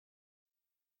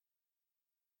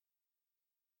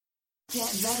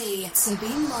Get ready to be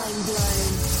mind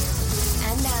blown.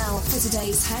 And now for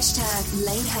today's hashtag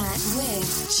Lane Hack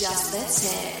with Just the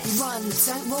Tip. Run,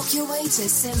 don't walk your way to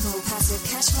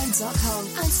simplepassivecashflow.com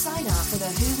and sign up for the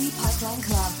Huey Pipeline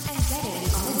Club and get in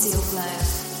on the deal flow.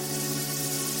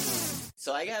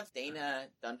 So I have Dana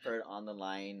Dunford on the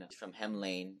line from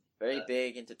Hemlane, very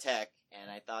big into tech, and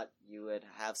I thought you would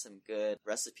have some good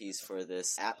recipes for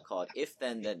this app called If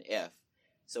Then Then If.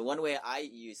 So one way I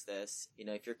use this,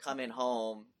 if you're coming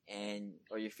home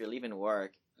or if you're leaving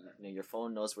work, your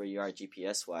phone knows where you are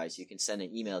GPS wise. You can send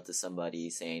an email to somebody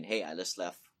saying, "Hey, I just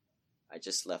left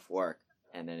work,"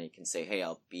 and then it can say, "Hey,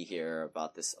 I'll be here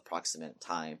about this approximate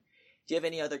time." Do you have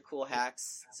any other cool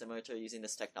hacks similar to using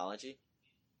this technology?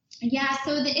 Yeah,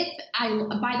 so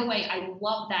by the way, I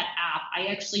love that app. I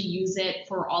actually use it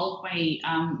for all of my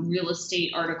real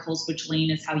estate articles, which,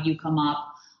 Lane, is how you come up.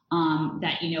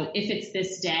 That, if it's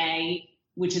this day,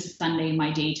 which is Sunday,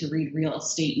 my day to read real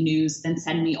estate news, then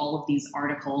send me all of these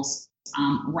articles,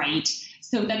 right?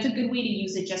 So that's a good way to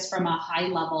use it just from a high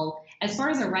level. As far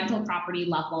as a rental property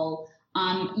level,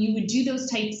 you would do those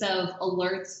types of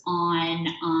alerts on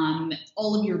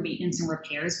all of your maintenance and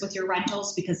repairs with your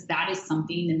rentals, because that is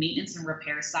something, the maintenance and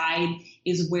repair side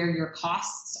is where your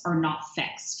costs are not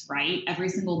fixed, right? Every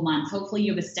single month, hopefully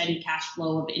you have a steady cash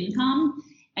flow of income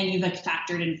and you've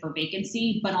factored in for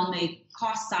vacancy, but on the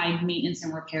cost side, maintenance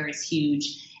and repair is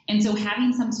huge. And so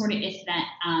having some sort of if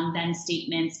then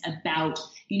statements about,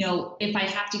 if I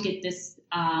have to get this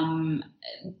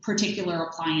particular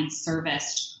appliance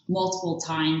serviced multiple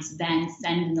times, then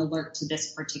send an alert to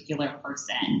this particular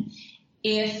person.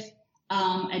 If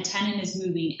a tenant is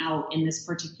moving out in this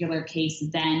particular case,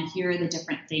 then here are the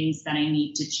different things that I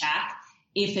need to check.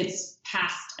 If it's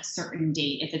past a certain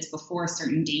date, if it's before a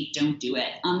certain date, don't do it.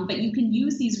 But you can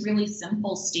use these really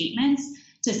simple statements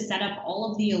to set up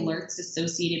all of the alerts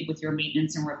associated with your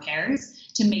maintenance and repairs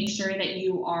to make sure that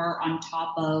you are on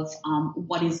top of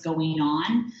what is going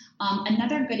on.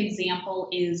 Another good example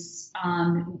is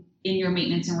in your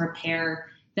maintenance and repair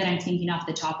that I'm thinking off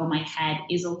the top of my head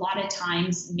is a lot of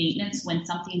times maintenance, when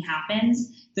something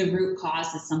happens, the root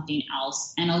cause is something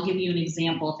else. And I'll give you an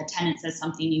example. If a tenant says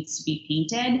something needs to be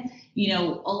painted,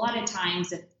 a lot of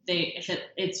times if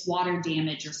it's water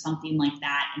damage or something like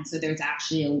that, and so there's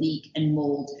actually a leak and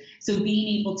mold. So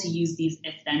being able to use these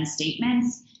if-then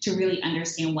statements to really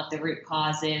understand what the root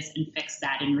cause is and fix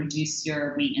that and reduce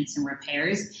your maintenance and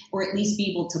repairs, or at least be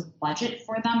able to budget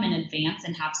for them in advance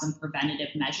and have some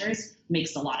preventative measures,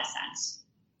 makes a lot of sense.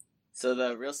 So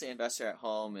the real estate investor at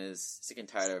home is sick and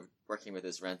tired of working with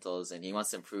his rentals and he wants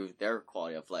to improve their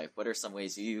quality of life. What are some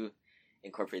ways you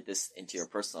incorporate this into your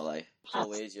personal life? What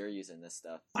ways you're using this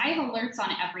stuff? I have alerts on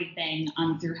everything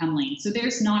through Hemlane. So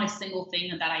there's not a single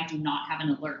thing that I do not have an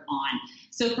alert on.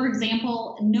 So for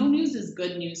example, no news is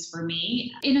good news for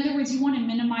me. In other words, you want to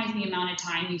minimize the amount of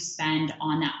time you spend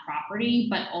on that property,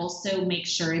 but also make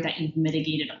sure that you've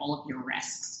mitigated all of your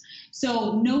risks.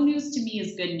 So no news to me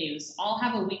is good news. I'll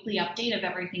have a weekly update of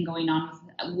everything going on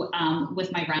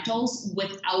with my rentals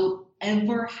without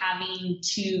ever having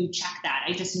to check that.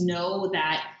 I just know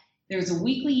that there's a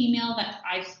weekly email that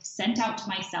I've sent out to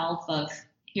myself of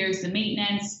here's the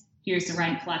maintenance, here's the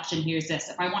rent collection, here's this.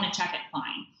 If I want to check it,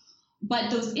 fine. But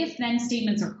those if-then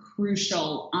statements are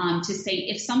crucial to say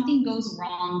if something goes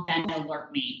wrong, then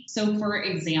alert me. So for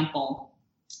example,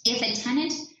 if a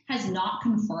tenant has not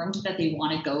confirmed that they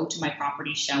want to go to my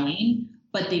property showing,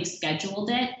 but they've scheduled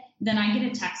it, then I get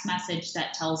a text message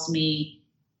that tells me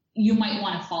you might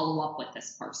want to follow up with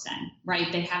this person, right?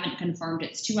 They haven't confirmed,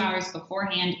 it's 2 hours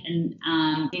beforehand, and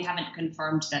they haven't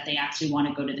confirmed that they actually want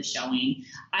to go to the showing.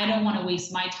 I don't want to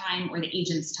waste my time or the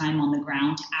agent's time on the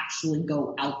ground to actually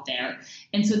go out there.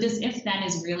 And so this if-then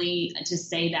is really to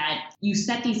say that you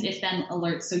set these if-then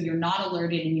alerts so you're not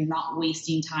alerted and you're not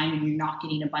wasting time and you're not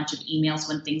getting a bunch of emails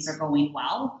when things are going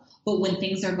well. But when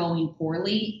things are going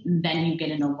poorly, then you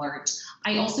get an alert.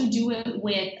 I also do it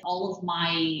with all of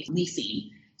my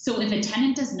leasing. So if a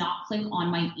tenant does not click on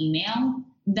my email,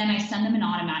 then I send them an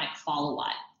automatic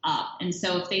follow-up. And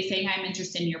so if they say, I'm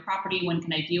interested in your property, when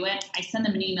can I view it? I send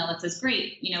them an email that says,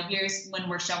 great, here's when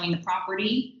we're showing the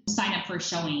property, sign up for a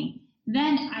showing.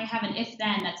 Then I have an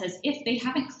if-then that says, if they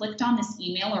haven't clicked on this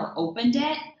email or opened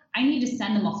it, I need to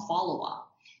send them a follow-up.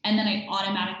 And then I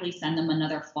automatically send them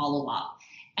another follow-up.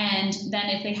 And then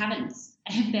if they haven't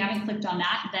clicked on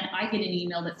that, then I get an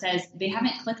email that says they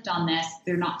haven't clicked on this,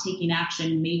 they're not taking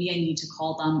action, maybe I need to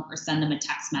call them or send them a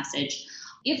text message.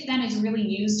 If then is really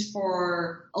used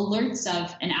for alerts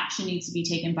of an action needs to be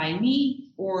taken by me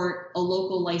or a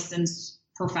local licensed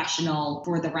professional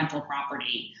for the rental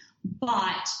property.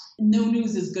 But no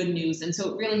news is good news. And so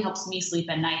it really helps me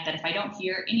sleep at night that if I don't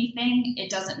hear anything,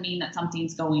 it doesn't mean that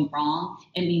something's going wrong.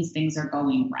 It means things are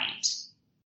going right.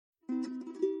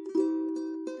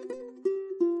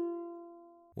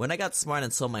 When I got smart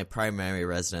and sold my primary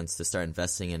residence to start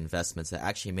investing in investments that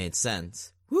actually made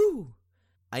sense, woo!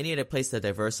 I needed a place to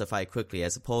diversify quickly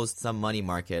as opposed to some money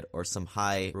market or some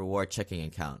high reward checking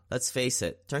account. Let's face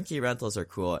it, turnkey rentals are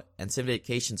cool and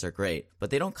syndications are great, but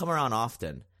they don't come around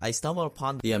often. I stumbled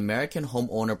upon the American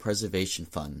Homeowner Preservation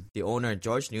Fund. The owner,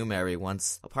 George Newmary,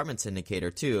 once apartment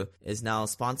syndicator too, is now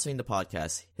sponsoring the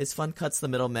podcast. His fund cuts the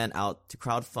middleman out to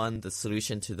crowdfund the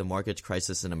solution to the mortgage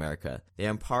crisis in America. They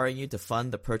are empowering you to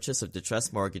fund the purchase of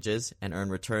distressed mortgages and earn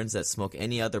returns that smoke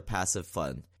any other passive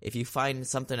fund. If you find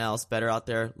something else better out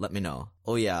there, let me know.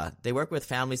 Oh yeah, they work with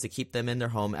families to keep them in their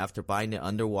home after buying the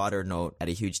underwater note at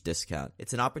a huge discount.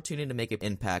 It's an opportunity to make an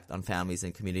impact on families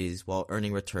and communities while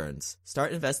earning returns.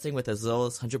 Start investing with as little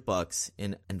as $100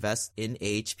 in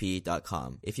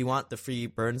investinahp.com. If you want the free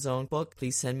Burn Zone book,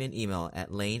 please send me an email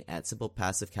at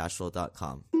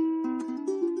lane@simplepassivecashflow.com.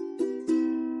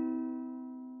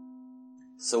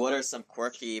 So what are some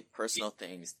quirky personal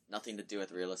things, nothing to do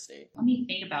with real estate? Let me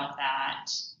think about that.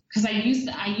 Because I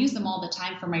use them all the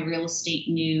time for my real estate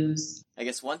news. I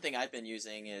guess one thing I've been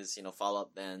using is,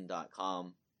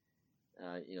 followupben.com,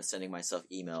 sending myself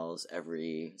emails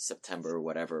every September or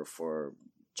whatever for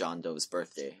John Doe's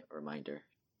birthday reminder.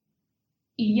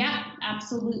 Yeah,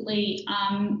 absolutely.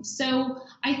 So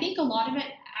I think a lot of it,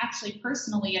 actually,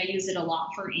 personally, I use it a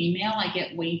lot for email. I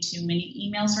get way too many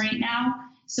emails right now.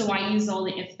 So I use all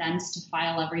the if-thens to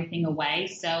file everything away.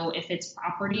 So if it's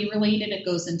property related, it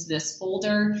goes into this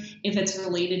folder. If it's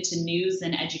related to news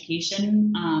and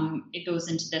education, it goes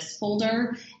into this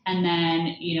folder. And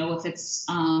then, if it's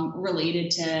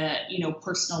related to,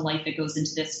 personal life, it goes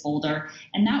into this folder.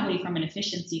 And that way, from an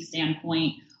efficiency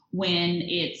standpoint, when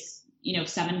it's,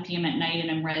 7 p.m. at night and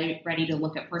I'm ready to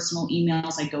look at personal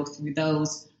emails, I go through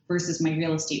those versus my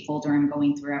real estate folder I'm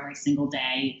going through every single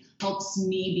day. Helps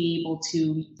me be able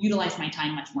to utilize my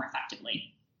time much more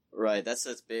effectively. Right. That's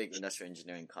this big industrial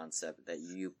engineering concept that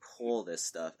you pull this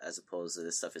stuff as opposed to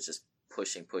this stuff is just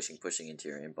pushing into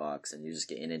your inbox and you just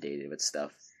get inundated with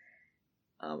stuff.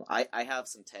 I have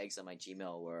some tags on my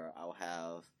Gmail where I'll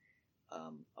have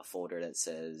a folder that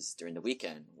says during the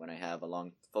weekend when I have a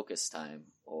long focus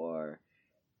time, or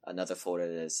another folder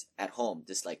that is at home,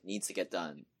 just like needs to get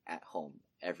done at home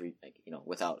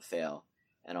without fail.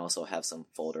 And also have some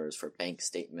folders for bank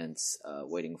statements,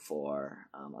 waiting for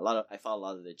I follow a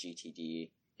lot of the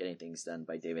GTD, Getting Things Done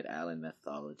by David Allen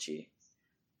methodology.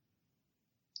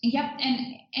 Yep,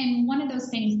 and one of those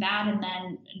things, that, and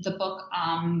then the book,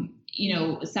 7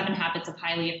 Habits of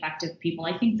Highly Effective People.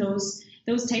 I think those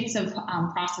types of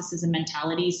processes and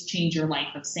mentalities change your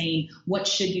life, of saying, what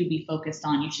should you be focused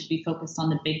on? You should be focused on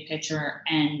the big picture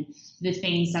and the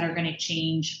things that are going to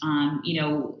change.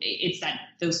 It's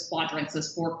those 4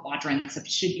 quadrants of,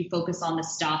 should you focus on the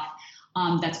stuff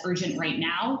that's urgent right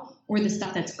now, or the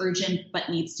stuff that's urgent but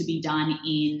needs to be done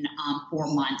in 4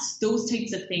 months. Those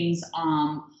types of things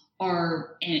are,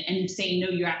 and saying, no,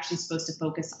 you're actually supposed to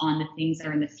focus on the things that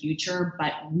are in the future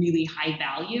but really high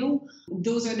value.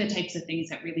 Those are the types of things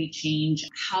that really change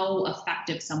how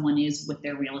effective someone is with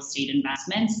their real estate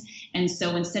investments. And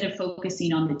so instead of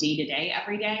focusing on the day-to-day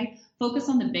every day, focus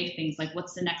on the big things, like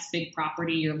what's the next big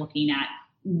property you're looking at?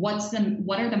 What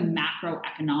are the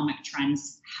macroeconomic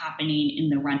trends happening in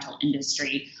the rental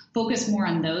industry? Focus more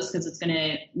on those, because it's going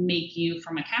to make you,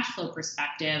 from a cash flow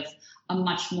perspective, a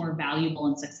much more valuable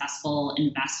and successful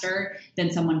investor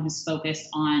than someone who's focused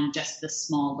on just the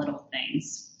small little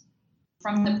things.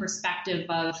 From the perspective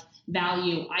of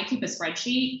value, I keep a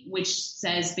spreadsheet which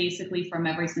says basically from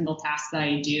every single task that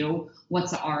I do,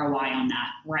 what's the ROI on that,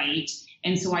 right?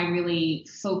 And so I really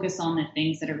focus on the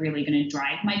things that are really going to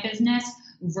drive my business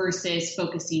versus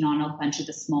focusing on a bunch of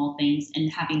the small things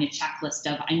and having a checklist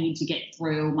of, I need to get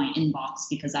through my inbox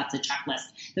because that's a checklist.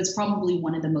 That's probably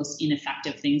one of the most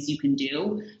ineffective things you can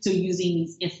do. So using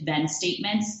these if-then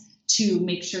statements to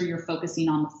make sure you're focusing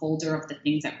on the folder of the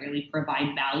things that really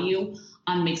provide value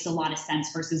makes a lot of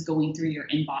sense versus going through your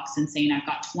inbox and saying, I've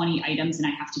got 20 items and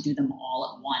I have to do them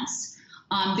all at once.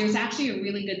 There's actually a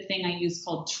really good thing I use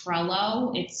called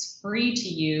Trello. It's free to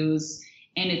use,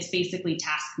 and it's basically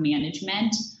task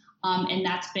management. And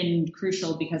that's been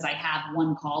crucial because I have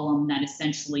one column that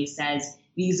essentially says,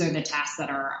 these are the tasks that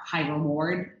are high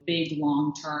reward, big,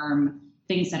 long-term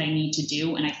things that I need to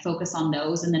do. And I focus on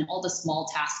those. And then all the small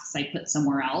tasks I put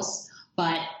somewhere else.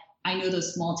 But I know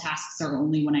those small tasks are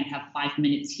only when I have 5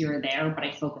 minutes here or there, but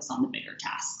I focus on the bigger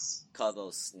tasks. call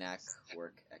those snack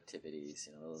work activities.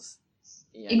 Those.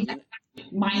 Yeah, exactly.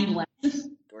 Mindless.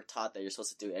 We're taught that you're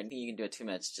supposed to do anything you can do in 2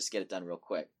 minutes, just get it done real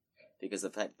quick. Because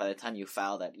by the time you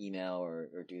file that email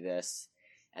or do this,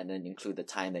 and then include the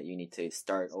time that you need to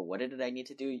start, what did I need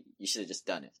to do? You should have just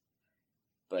done it.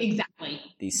 But exactly.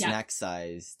 These snack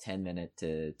size 10-minute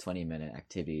to 20-minute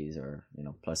activities, or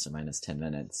plus or minus 10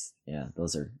 minutes,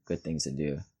 those are good things to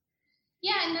do.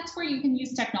 Yeah, and that's where you can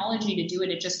use technology to do it.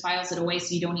 It just files it away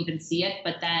so you don't even see it.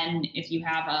 But then if you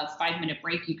have a 5-minute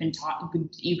break, you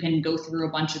can go through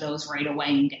a bunch of those right away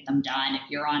and get them done. If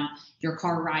you're on your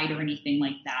car ride or anything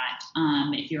like that,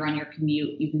 if you're on your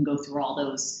commute, you can go through all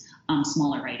those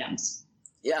smaller items.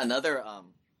 Yeah, another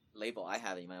label I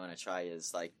have that you might want to try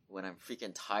is like when I'm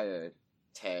freaking tired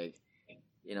tag.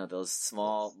 Those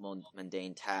small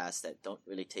mundane tasks that don't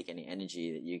really take any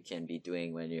energy that you can be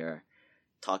doing when you're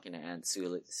talking to Aunt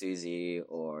Susie,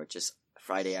 or just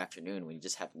Friday afternoon when you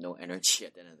just have no energy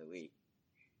at the end of the week.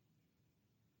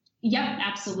 Yep,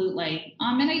 absolutely.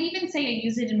 And I'd even say I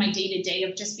use it in my day-to-day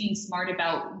of just being smart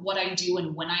about what I do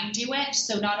and when I do it.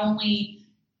 So not only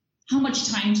how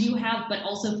much time do you have, but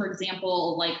also, for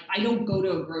example, like I don't go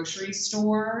to a grocery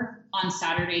store on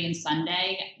Saturday and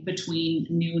Sunday between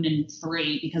noon and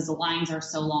 3 because the lines are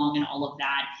so long and all of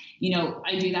that.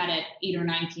 I do that at 8 or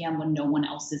 9 p.m. when no one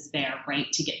else is there,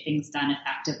 right, to get things done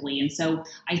effectively. And so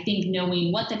I think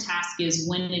knowing what the task is,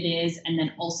 when it is, and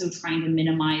then also trying to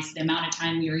minimize the amount of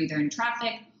time you're either in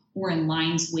traffic or in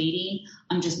lines waiting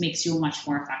just makes you a much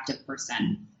more effective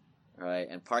person. Right,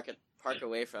 and park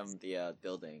away from the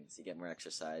buildings. You get more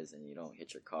exercise and you don't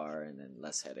hit your car, and then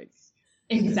less headache.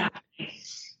 Exactly.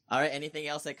 All right, anything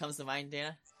else that comes to mind,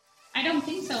 Dana? I don't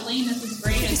think so, Lane. This is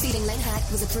great. The preceding Lane Hack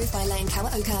was approved by Lane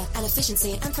Kawaoka, an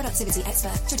efficiency and productivity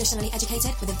expert, traditionally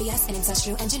educated with a BS in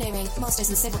industrial engineering, masters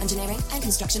in civil engineering and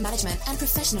construction management, and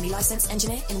professionally licensed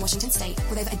engineer in Washington State,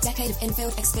 with over a decade of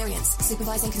in-field experience,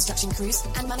 supervising construction crews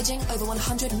and managing over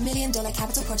 $100 million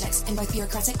capital projects in both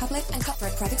bureaucratic public and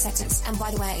cutthroat private sectors. And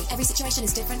by the way, every situation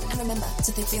is different, and remember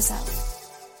to think for yourself.